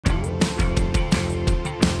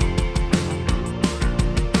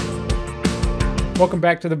Welcome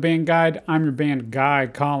back to the band guide. I'm your band guy,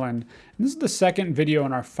 Colin. And this is the second video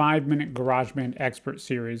in our 5-minute GarageBand expert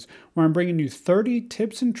series, where I'm bringing you 30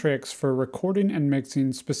 tips and tricks for recording and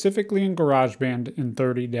mixing specifically in GarageBand in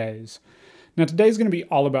 30 days. Now today's going to be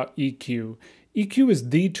all about EQ. EQ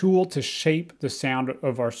is the tool to shape the sound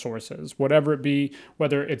of our sources, whatever it be,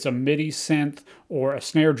 whether it's a MIDI synth or a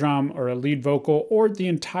snare drum or a lead vocal or the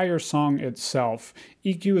entire song itself.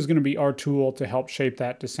 EQ is going to be our tool to help shape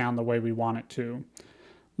that to sound the way we want it to.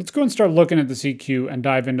 Let's go and start looking at this EQ and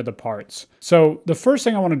dive into the parts. So the first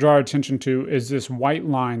thing I want to draw our attention to is this white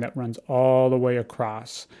line that runs all the way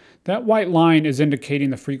across. That white line is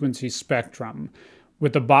indicating the frequency spectrum,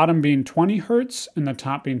 with the bottom being 20 hertz and the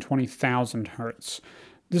top being 20,000 hertz.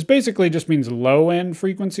 This basically just means low-end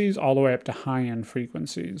frequencies all the way up to high-end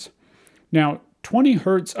frequencies. Now, 20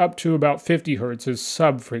 hertz up to about 50 hertz is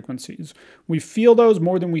sub-frequencies. We feel those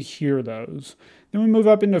more than we hear those. Then we move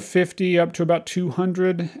up into 50 up to about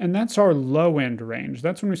 200, and that's our low-end range.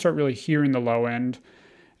 That's when we start really hearing the low end.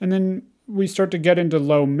 And then we start to get into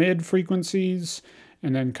low-mid frequencies,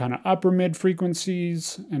 and then kind of upper mid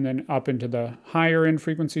frequencies, and then up into the higher end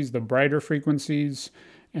frequencies, the brighter frequencies,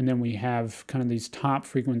 and then we have kind of these top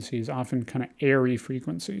frequencies, often kind of airy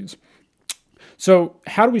frequencies. So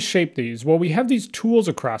how do we shape these? Well, we have these tools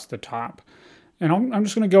across the top, and I'm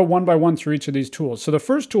just going to go one by one through each of these tools. So the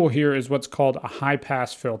first tool here is what's called a high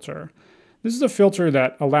pass filter. This is a filter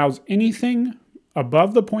that allows anything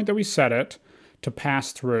above the point that we set it to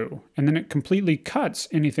pass through, and then it completely cuts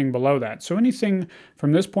anything below that. So anything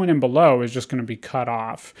from this point and below is just going to be cut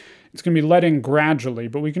off. It's going to be let in gradually,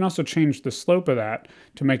 but we can also change the slope of that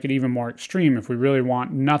to make it even more extreme if we really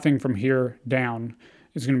want nothing from here down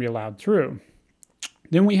is going to be allowed through.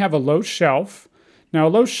 Then we have a low shelf. Now a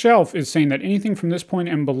low shelf is saying that anything from this point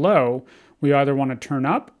and below we either want to turn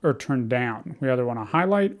up or turn down. We either want to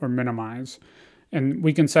highlight or minimize. And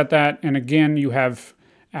we can set that, and again you have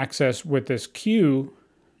access with this Q.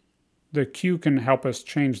 The Q can help us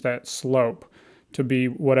change that slope to be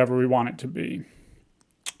whatever we want it to be.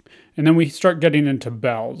 And then we start getting into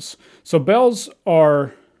bells. So bells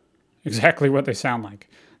are exactly what they sound like.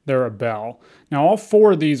 They're a bell. Now all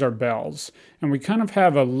four of these are bells, and we kind of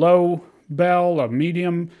have a low bell, a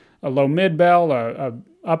medium, a low mid bell, a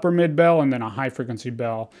upper mid bell, and then a high frequency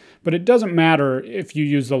bell. But it doesn't matter if you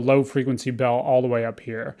use the low frequency bell all the way up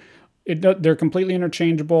here. They're completely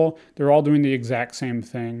interchangeable. They're all doing the exact same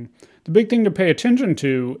thing. The big thing to pay attention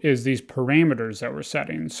to is these parameters that we're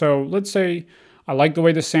setting. So let's say I like the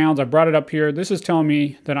way this sounds. I brought it up here. This is telling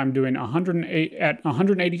me that I'm doing 108 at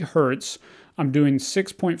 180 hertz. I'm doing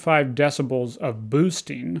 6.5 decibels of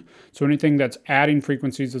boosting. So anything that's adding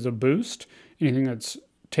frequencies is a boost. Anything that's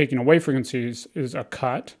taking away frequencies is a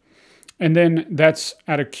cut. And then that's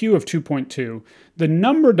at a Q of 2.2. The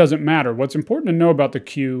number doesn't matter. What's important to know about the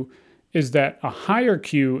Q is that a higher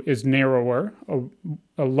Q is narrower,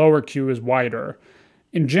 a lower Q is wider.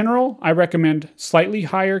 In general, I recommend slightly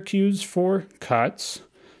higher Qs for cuts,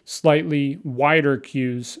 slightly wider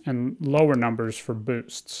Qs, and lower numbers for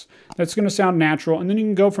boosts. That's going to sound natural, and then you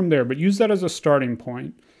can go from there, but use that as a starting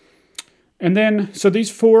point. And then, so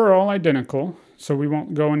these four are all identical, so we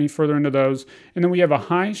won't go any further into those. And then we have a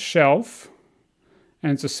high shelf,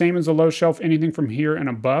 and it's the same as a low shelf. Anything from here and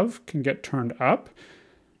above can get turned up.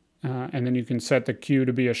 And then you can set the Q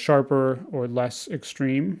to be a sharper or less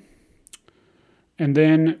extreme. And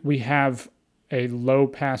then we have a low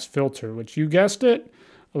pass filter, which you guessed it,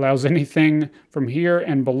 allows anything from here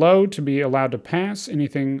and below to be allowed to pass,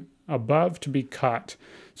 anything above to be cut.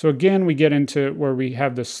 So again, we get into where we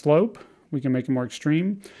have the slope. We can make it more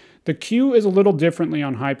extreme. The Q is a little differently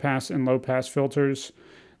on high pass and low pass filters.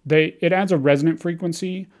 It adds a resonant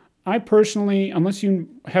frequency. I personally, unless you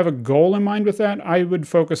have a goal in mind with that, I would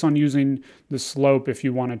focus on using the slope if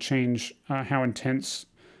you want to change how intense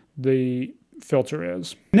the filter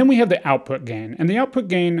is. And then we have the output gain. And the output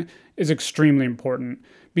gain is extremely important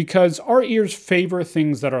because our ears favor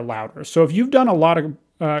things that are louder. So if you've done a lot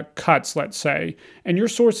of cuts, let's say, and your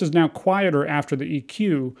source is now quieter after the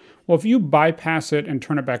EQ, well, if you bypass it and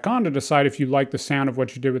turn it back on to decide if you like the sound of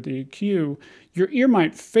what you did with the EQ, your ear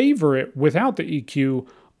might favor it without the EQ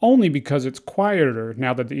only because it's quieter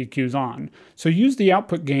now that the EQ is on. So use the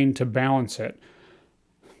output gain to balance it.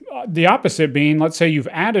 The opposite being, let's say you've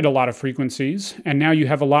added a lot of frequencies and now you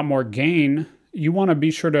have a lot more gain. You want to be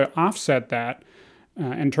sure to offset that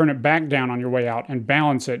and turn it back down on your way out and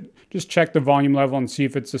balance it. Just check the volume level and see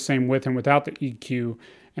if it's the same with and without the EQ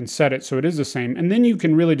and set it so it is the same. And then you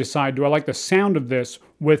can really decide, do I like the sound of this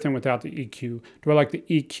with and without the EQ? Do I like the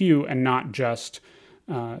EQ and not just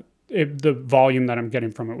the volume that I'm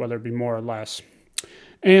getting from it, whether it be more or less?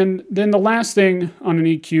 And then the last thing on an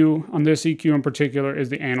EQ, on this EQ in particular, is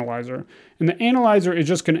the analyzer. And the analyzer is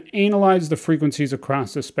just going to analyze the frequencies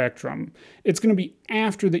across the spectrum. It's going to be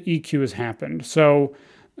after the EQ has happened. So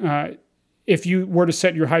if you were to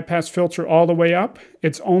set your high-pass filter all the way up,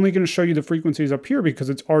 it's only going to show you the frequencies up here because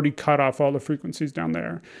it's already cut off all the frequencies down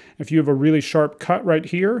there. If you have a really sharp cut right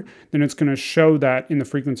here, then it's going to show that in the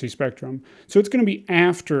frequency spectrum. So it's going to be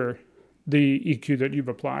after the EQ that you've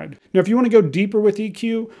applied. Now, if you want to go deeper with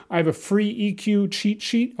EQ, I have a free EQ cheat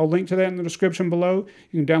sheet. I'll link to that in the description below.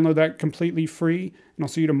 You can download that completely free, and I'll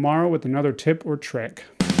see you tomorrow with another tip or trick.